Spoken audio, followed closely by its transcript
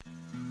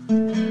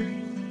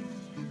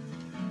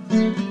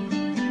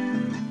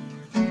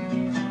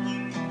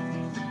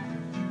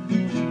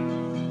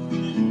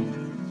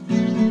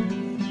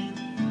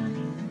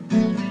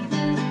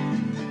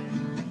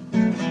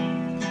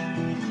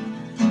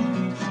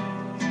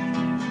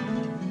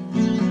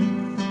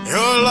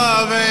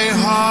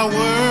hard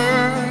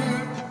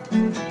work.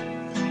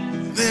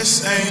 This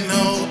ain't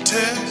no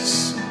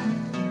test.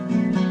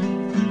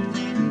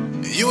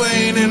 You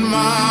ain't in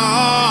my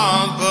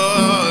arms,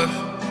 but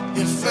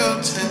you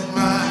felt in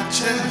my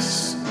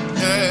chest.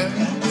 Yeah.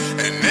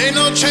 And ain't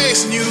no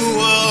chasing you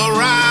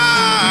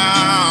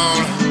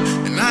around.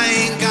 And I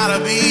ain't gotta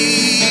be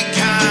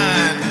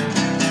kind.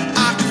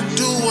 I can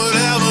do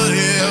whatever it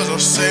is or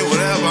say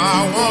whatever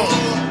I want.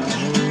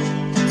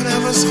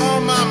 Whatever's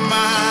on my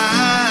mind.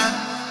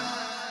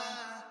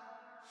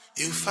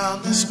 You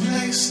found this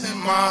place in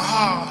my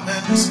heart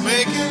and it's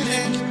making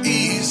it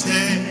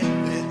easy.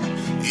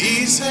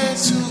 Easy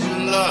to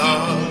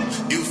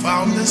love. You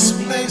found this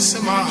place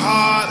in my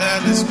heart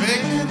and it's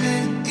making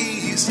it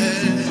easy.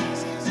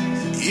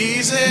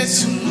 Easy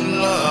to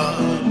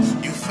love.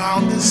 You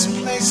found this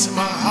place in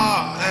my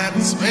heart and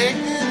it's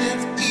making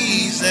it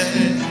easy.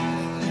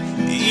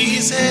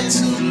 Easy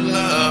to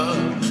love.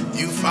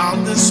 You found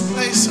this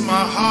place in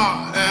my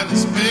heart and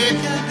it's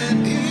making it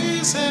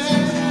easy.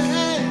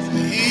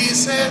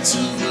 Easy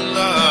to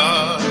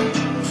love.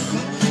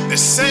 They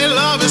say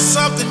love is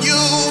something you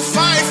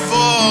fight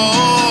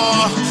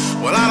for.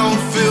 Well, I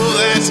don't feel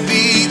that to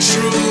be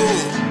true.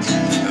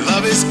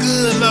 Love is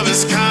good, love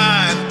is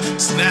kind.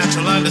 It's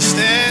natural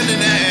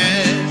understanding,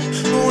 and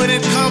when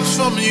it comes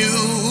from you.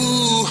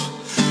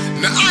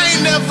 Now, I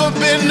ain't never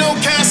been no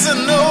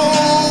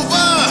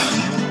Casanova.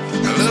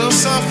 A little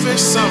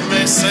selfish, some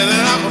may say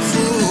that I'm a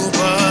fool,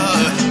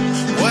 but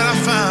what I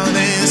found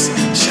is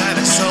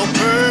shining so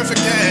perfect,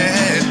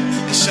 and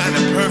it's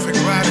shining perfect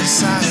right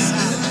inside of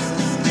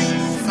me.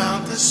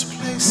 Found this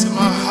place in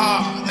my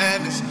heart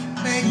and it's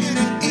making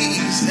it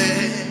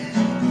easy,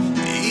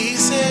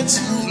 easy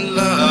to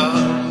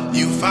love.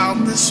 You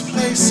found this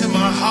place in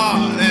my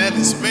heart and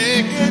it's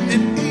making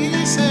it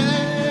easy,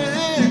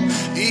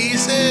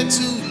 easy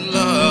to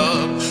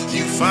love.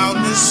 You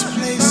found this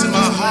place in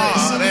my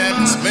heart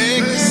and it's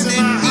making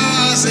it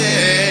easy,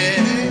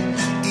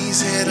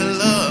 easy to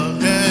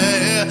love.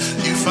 Yeah,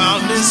 you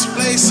found this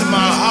place in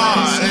my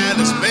heart and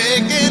it's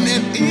making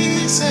it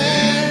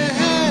easy.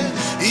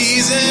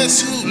 Easy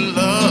to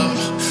love,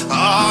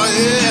 oh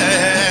yeah,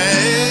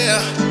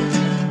 yeah,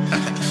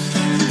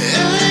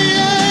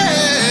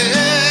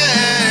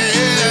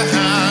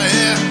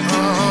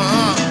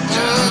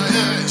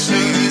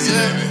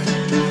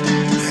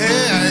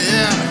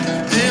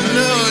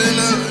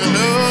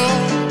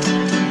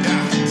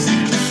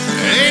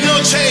 ain't no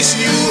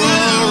chasing you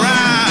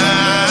around.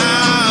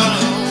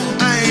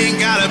 I ain't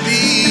gotta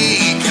be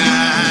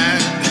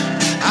kind.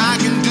 I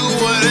can do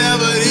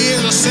whatever it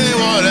is or say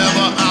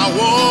whatever I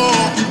want.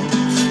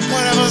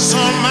 Whatever's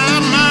on my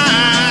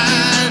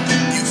mind.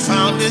 You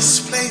found this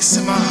place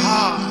in my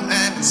heart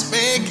and it's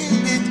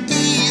making it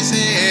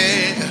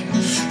easy,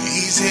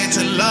 easy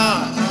to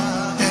love.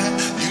 Yeah.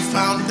 You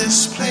found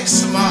this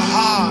place in my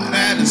heart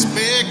and it's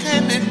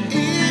making it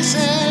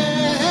easy,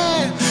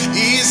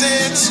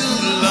 easy to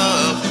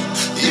love.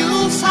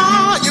 You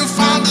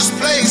found this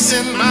place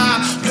in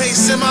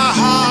my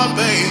heart,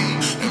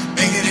 babe, and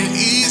making it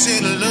easy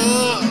to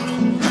love.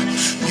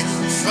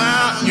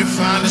 You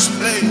found this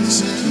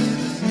place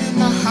in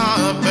my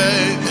heart,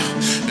 babe,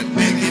 and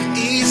make it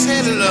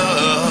easy to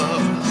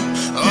love.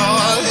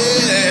 Oh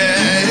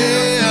yeah,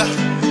 yeah.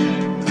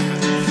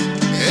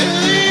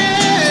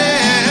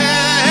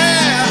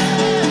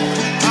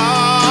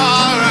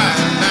 All right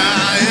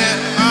now,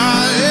 yeah,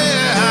 oh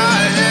yeah,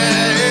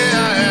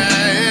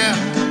 yeah.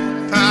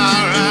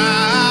 All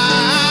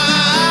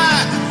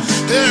right,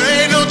 there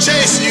ain't no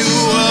chasing you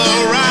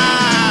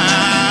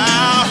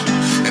around,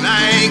 and I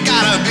ain't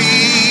gotta be.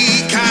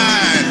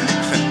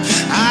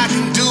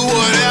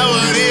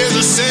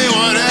 Say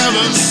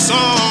whatever's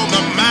on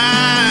my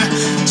mind,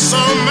 it's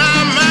on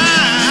my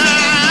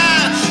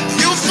mind.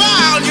 You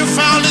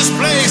found this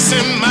place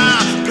in my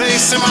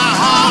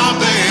heart,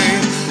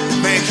 babe.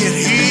 Make it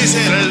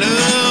easy to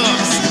love.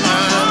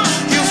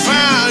 You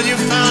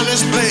found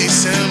this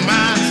place in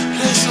my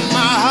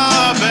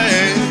heart,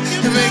 babe.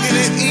 You're making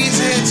it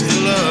easy to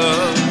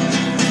love.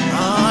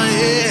 Oh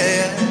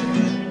yeah,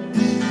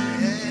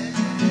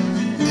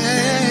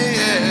 yeah,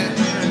 yeah,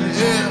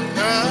 yeah.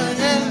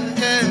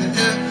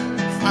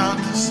 Found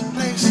this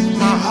place in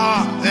my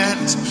heart and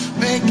it's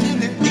making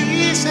it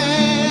easy,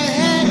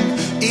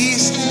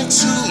 easy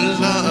to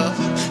love.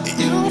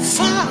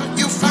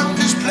 You found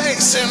this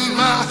place in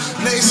my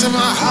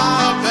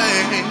heart,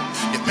 baby.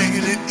 You're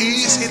making it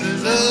easy to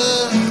love.